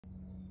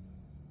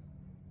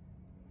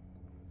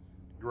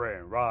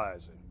Grand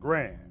Rising,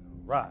 Grand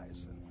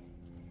Rising.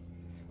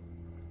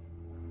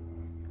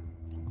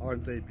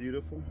 Aren't they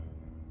beautiful?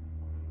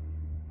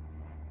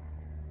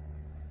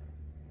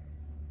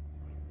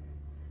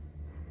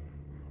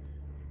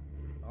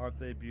 Aren't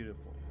they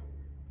beautiful?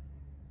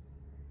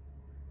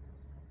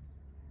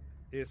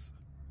 It's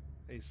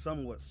a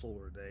somewhat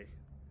solar day.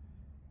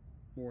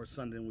 More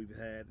sun than we've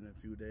had in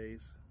a few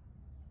days.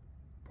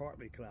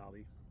 Partly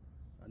cloudy.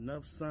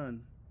 Enough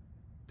sun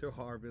to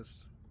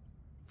harvest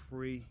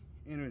free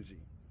energy.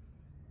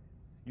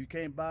 You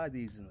can't buy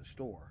these in the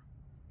store.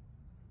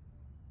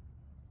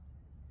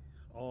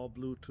 All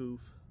Bluetooth,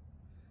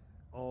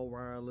 all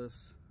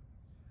wireless.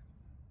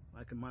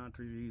 I can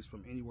monitor these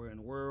from anywhere in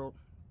the world.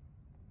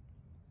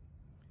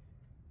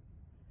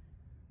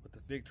 With the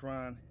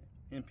Victron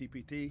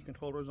MPPT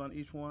controllers on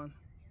each one.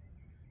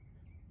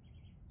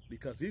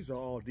 Because these are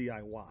all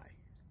DIY.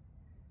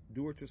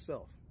 Do it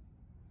yourself.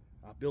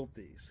 I built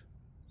these.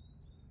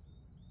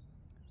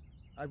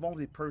 I've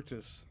only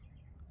purchased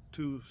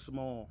 2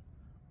 small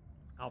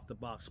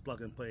out-the-box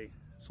plug-and-play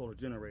solar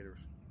generators.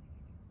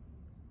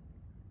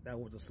 That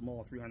was a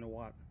small 300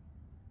 watt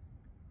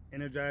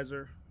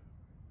Energizer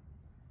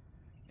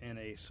and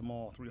a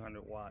small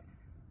 300 watt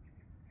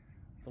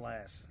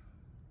flash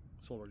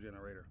solar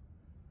generator.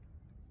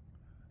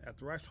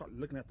 After I started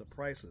looking at the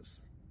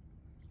prices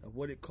of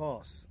what it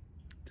costs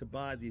to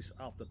buy these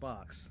out the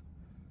box,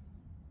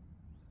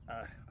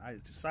 I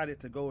decided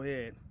to go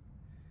ahead,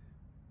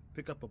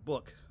 pick up a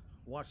book,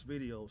 watch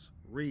videos,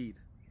 read,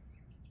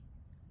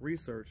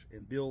 research,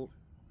 and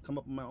come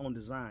up with my own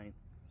design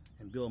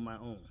and build my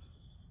own.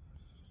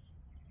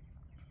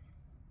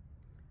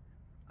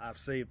 I've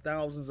saved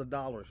thousands of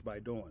dollars by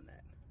doing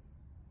that.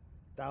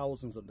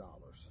 Thousands of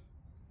dollars.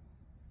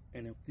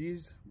 And if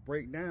these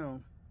break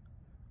down,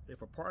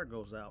 if a part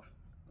goes out,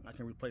 I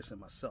can replace it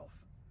myself.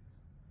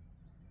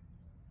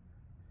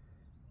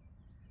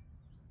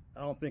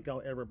 I don't think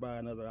I'll ever buy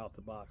another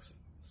out-the-box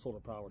solar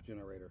power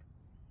generator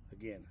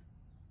again.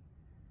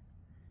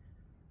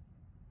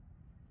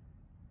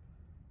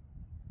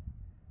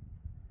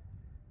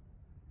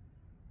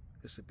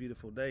 It's a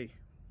beautiful day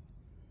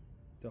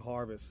to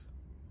harvest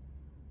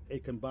a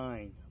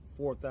combined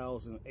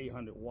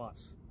 4,800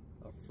 watts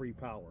of free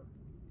power.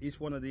 Each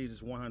one of these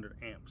is 100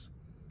 amps.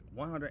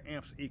 100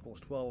 amps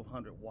equals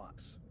 1,200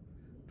 watts.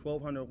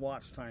 1,200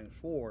 watts times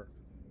 4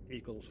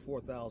 equals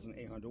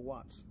 4,800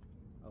 watts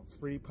of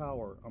free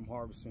power I'm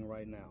harvesting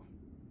right now.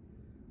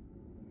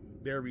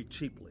 Very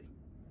cheaply.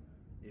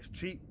 It's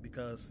cheap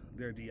because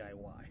they're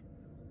DIY.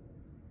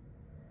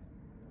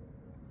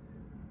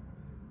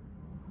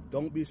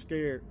 Don't be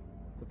scared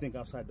to think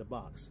outside the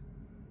box.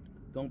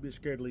 Don't be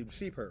scared to leave the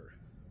sheep herd.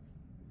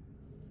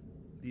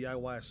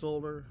 DIY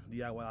solar,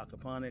 DIY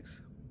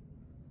aquaponics,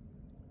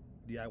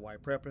 DIY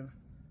prepping,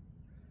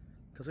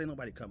 because ain't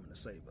nobody coming to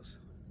save us.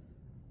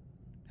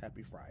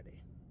 Happy Friday.